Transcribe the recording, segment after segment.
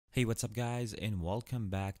Hey, what's up guys, and welcome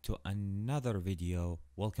back to another video.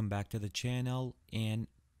 Welcome back to the channel and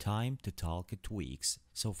time to talk tweaks.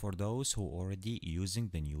 So for those who already using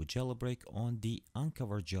the new jailbreak on the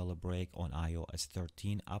Unc0ver jailbreak on iOS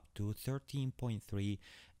 13 up to 13.3,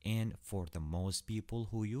 and for the most people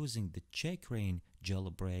who using the Checkra1n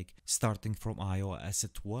jailbreak starting from iOS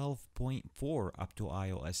 12.4 up to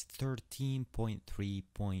iOS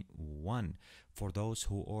 13.3.1. For those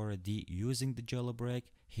who already using the jailbreak,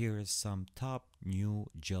 here is some top new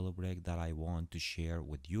jailbreak that I want to share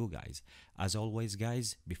with you guys. As always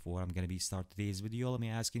guys, before I'm gonna be start today's video, let me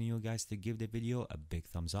asking you guys to give the video a big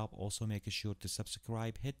thumbs up. Also make sure to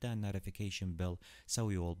subscribe, hit that notification bell so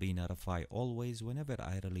you will be notified always whenever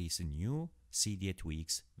I release a new Cydia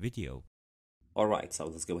tweaks video. Alright, so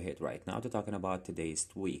let's go ahead right now to talking about today's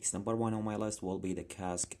tweaks. Number one on my list will be the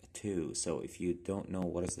Cask 2. So if you don't know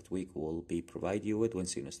what is the tweak will be provide you with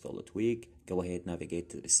once you install the tweak, go ahead, navigate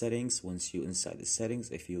to the settings. Once you inside the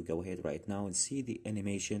settings, if you go ahead right now and see the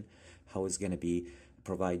animation, how it's going to be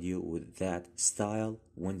provide you with that style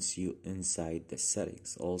once you inside the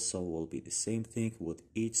settings. Also will be the same thing with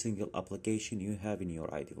each single application you have in your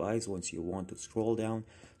iDevice. Once you want to scroll down,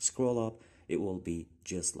 scroll up, it will be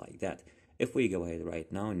just like that. If we go ahead right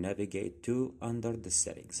now and navigate to under the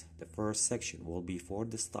settings, the first section will be for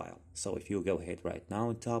the style. So if you go ahead right now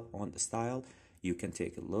and tap on the style, you can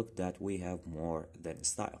take a look that we have more than a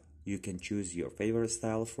style. You can choose your favorite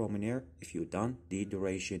style from in here. If you've done the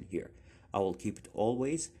duration here, I will keep it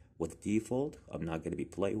always with default. I'm not going to be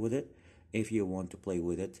play with it. If you want to play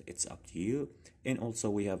with it, it's up to you. And also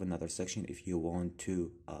we have another section if you want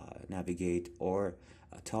to navigate or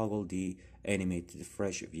toggle the animated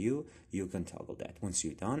fresh view, you can toggle that. Once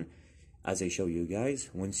you're done, as I show you guys,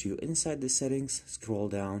 once you inside the settings, scroll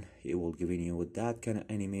down, it will give you with that kind of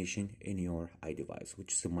animation in your iDevice,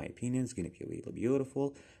 which is in my opinion is going to be really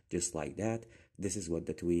beautiful, just like that. This is what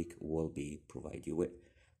the tweak will be provide you with.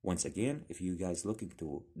 Once again, if you guys looking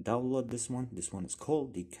to download this one is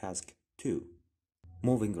called the Cask 2.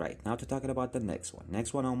 Moving right now to talking about the next one.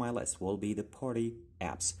 Next one on my list will be the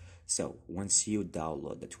PartyApps. So once you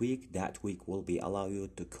download the tweak, that tweak will be allow you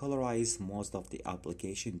to colorize most of the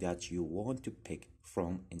application that you want to pick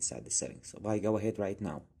from inside the settings. So if I go ahead right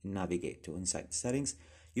now, navigate to inside the settings,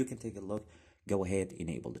 you can take a look, go ahead,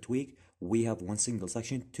 enable the tweak. We have one single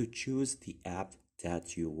section to choose the app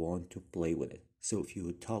that you want to play with it. So if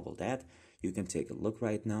you toggle that, you can take a look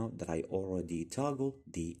right now that I already toggle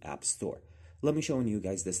the App Store. Let me show you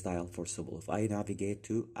guys the style. First of all, if I navigate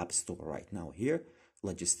to App Store right now here,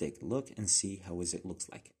 let's just take a look and see how is it looks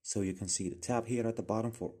like. So you can see the tab here at the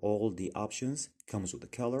bottom for all the options comes with the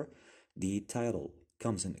color. The title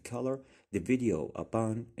comes in the color. The video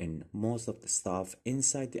upon and most of the stuff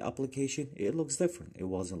inside the application, it looks different. It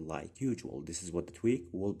wasn't like usual. This is what the tweak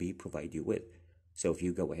will be provide you with. So if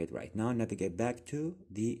you go ahead right now, navigate back to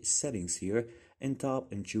the settings here and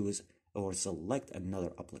top and choose or select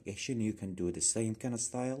another application, you can do the same kind of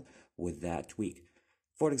style with that tweak.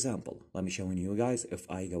 For example, let me show you guys, if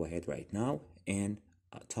I go ahead right now and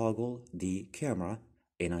toggle the camera,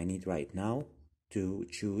 and I need right now to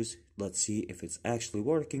choose, let's see if it's actually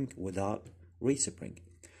working without respring.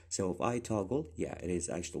 So if I toggle, yeah, it is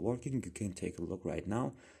actually working. You can take a look right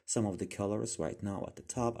now. Some of the colors right now at the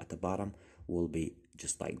top, at the bottom will be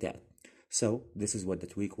just like that. So this is what the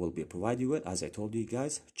tweak will be provide you with. As I told you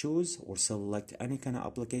guys, choose or select any kind of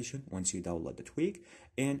application once you download the tweak,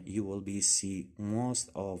 and you will be see most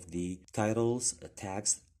of the titles,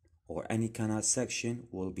 text, or any kind of section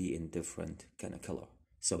will be in different kind of color.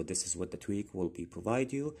 So this is what the tweak will be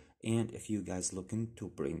provide you. And if you guys looking to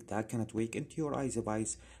bring that kind of tweak into your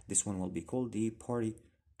iDevice, this one will be called the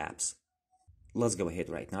PartyApps. Let's go ahead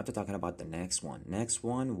right now to talking about the next one. Next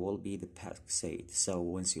one will be the Paxade. So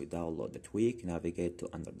once you download the tweak, navigate to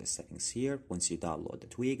under the settings here. Once you download the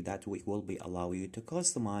tweak, that tweak will be allow you to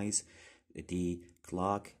customize the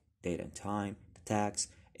clock, date and time, the tags,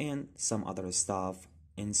 and some other stuff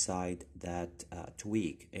inside that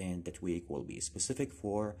tweak. And the tweak will be specific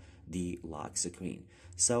for the lock screen.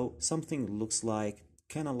 So something looks like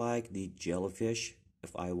kind of like the jellyfish,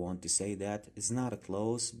 if I want to say that. It's not a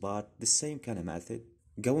close, but the same kind of method.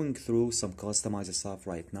 Going through some customized stuff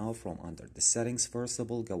right now from under the settings. First of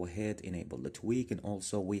all, go ahead, enable the tweak, and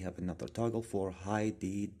also we have another toggle for hide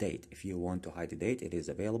the date. If you want to hide the date, it is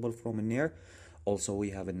available from in there. Also, we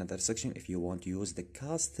have another section if you want to use the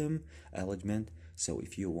custom element. So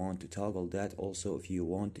if you want to toggle that, also if you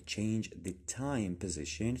want to change the time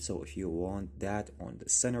position, so if you want that on the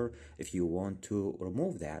center, if you want to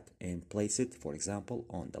remove that and place it, for example,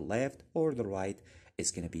 on the left or the right,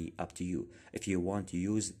 it's going to be up to you. If you want to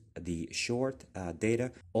use the short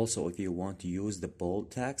data. Also, if you want to use the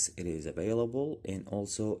bold text, it is available. And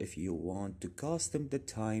also, if you want to custom the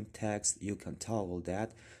time text, you can toggle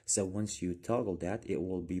that. So once you toggle that, it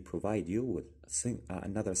will be provide you with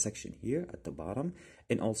another section here at the bottom.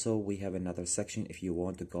 And also, we have another section if you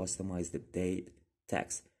want to customize the date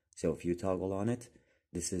text. So if you toggle on it,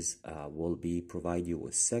 this is will be provide you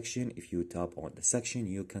with section. If you tap on the section,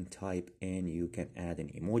 you can type in, you can add an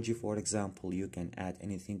emoji, for example, you can add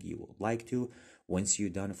anything you would like to. Once you're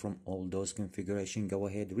done from all those configuration, go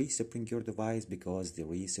ahead, respring your device, because the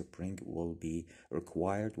respring will be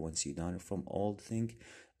required once you're done from all thing.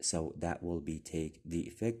 So that will be take the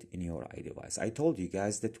effect in your iDevice. I told you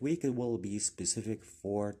guys that tweak will be specific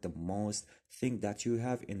for the most thing that you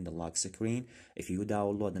have in the lock screen. If you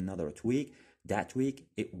download another tweak, that tweak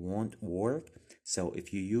it won't work. So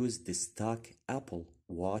if you use the stock Apple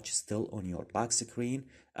Watch still on your lock screen,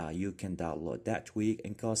 you can download that tweak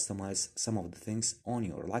and customize some of the things on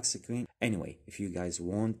your lock screen. Anyway, if you guys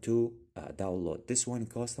want to download this one,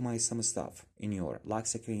 customize some stuff in your lock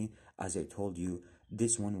screen, as I told you,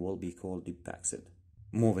 this one will be called the Paxade.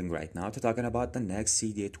 Moving right now to talking about the next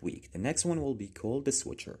Cydia tweak. The next one will be called the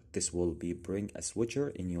switcher. This will be bring a switcher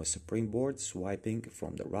in your springboard, swiping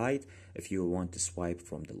from the right. If you want to swipe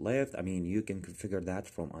from the left, I mean, you can configure that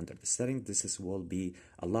from under the settings. This will be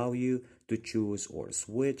allow you to choose or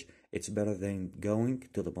switch. It's better than going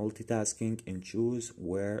to the multitasking and choose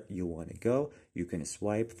where you want to go. You can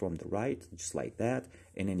swipe from the right, just like that,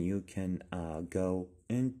 and then you can go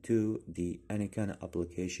into the any kind of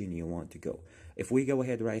application you want to go. If we go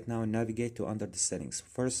ahead right now and navigate to under the settings,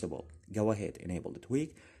 first of all, go ahead, enable the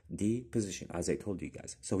tweak, the position, as I told you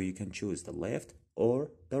guys. So you can choose the left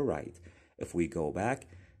or the right. If we go back,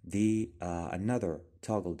 the another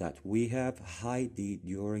toggle that we have, hide the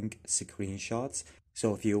during screenshots.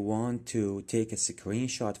 So if you want to take a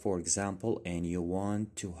screenshot, for example, and you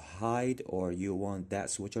want to hide or you want that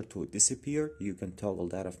switcher to disappear, you can toggle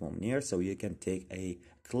that from here so you can take a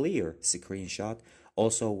clear screenshot.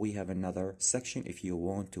 Also, we have another section if you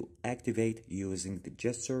want to activate using the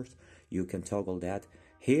gestures, you can toggle that.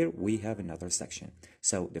 Here we have another section.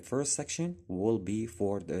 So the first section will be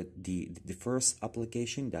for the first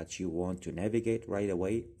application that you want to navigate right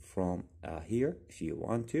away from here if you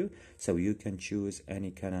want to. So you can choose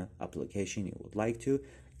any kind of application you would like to.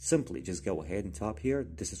 Simply just go ahead and tap here.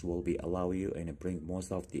 This will be allow you and bring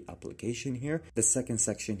most of the application here. The second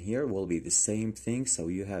section here will be the same thing. So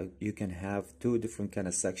you can have two different kind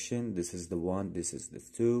of section. This is the one, this is the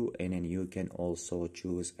two, and then you can also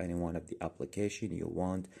choose any one of the application you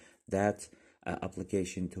want that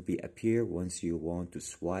application to be appear once you want to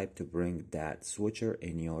swipe to bring that switcher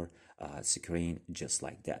in your screen, just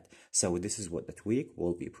like that. So this is what the tweak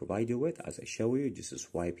will be provide you with. As I show you, just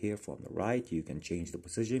swipe here from the right. You can change the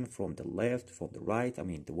position from the left, from the right. I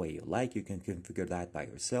mean, the way you like. You can configure that by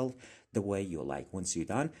yourself the way you like. Once you're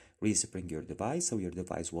done, respring your device, so your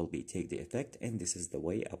device will be take the effect, and this is the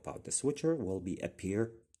way about the switcher will be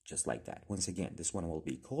appear just like that. Once again, this one will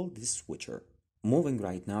be called this switcher. Moving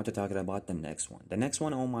right now to talking about the next one. The next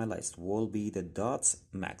one on my list will be the dots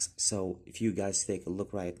max. So if you guys take a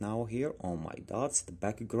look right now here on my dots, the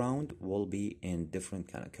background will be in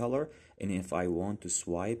different kind of color. And if I want to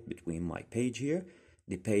swipe between my page here,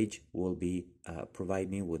 the page will be provide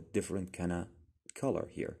me with different kind of color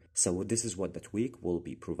here. So this is what the tweak will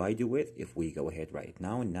be provide you with. If we go ahead right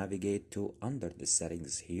now and navigate to under the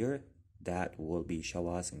settings here, that will be show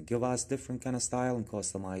us and give us different kind of style and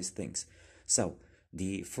customize things. So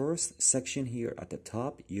the first section here at the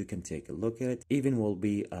top, you can take a look at it. Even will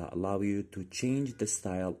be allow you to change the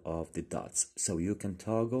style of the dots. So you can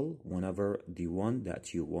toggle whenever the one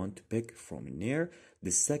that you want to pick from there.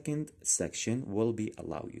 The second section will be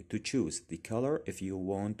allow you to choose the color if you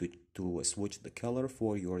want to switch the color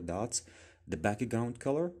for your dots, the background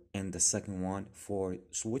color, and the second one for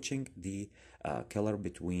switching the color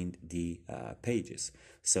between the pages.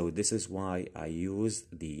 So this is why I use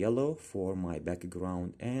the yellow for my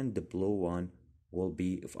background, and the blue one will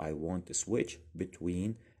be if I want to switch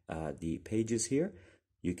between the pages here.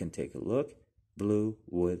 You can take a look, blue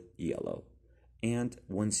with yellow. And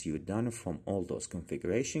once you're done from all those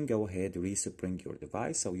configuration, go ahead, respring your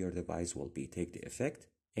device, so your device will be take the effect,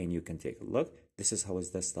 and you can take a look. This is how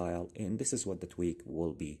is the style, and this is what the tweak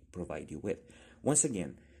will be provide you with. Once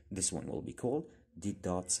again, this one will be called the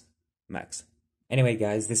dots max. Anyway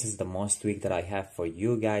guys, this is the most tweak that I have for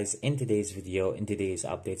you guys in today's video, in today's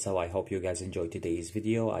update. So I hope you guys enjoy today's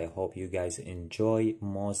video. I hope you guys enjoy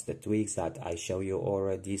most the tweaks that I show you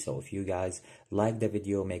already. So if you guys like the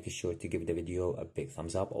video, make sure to give the video a big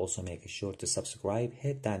thumbs up. Also make sure to subscribe,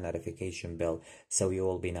 hit that notification bell so you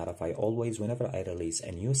will be notified always whenever I release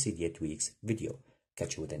a new Cydia tweaks video.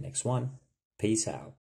 Catch you with the next one. Peace out.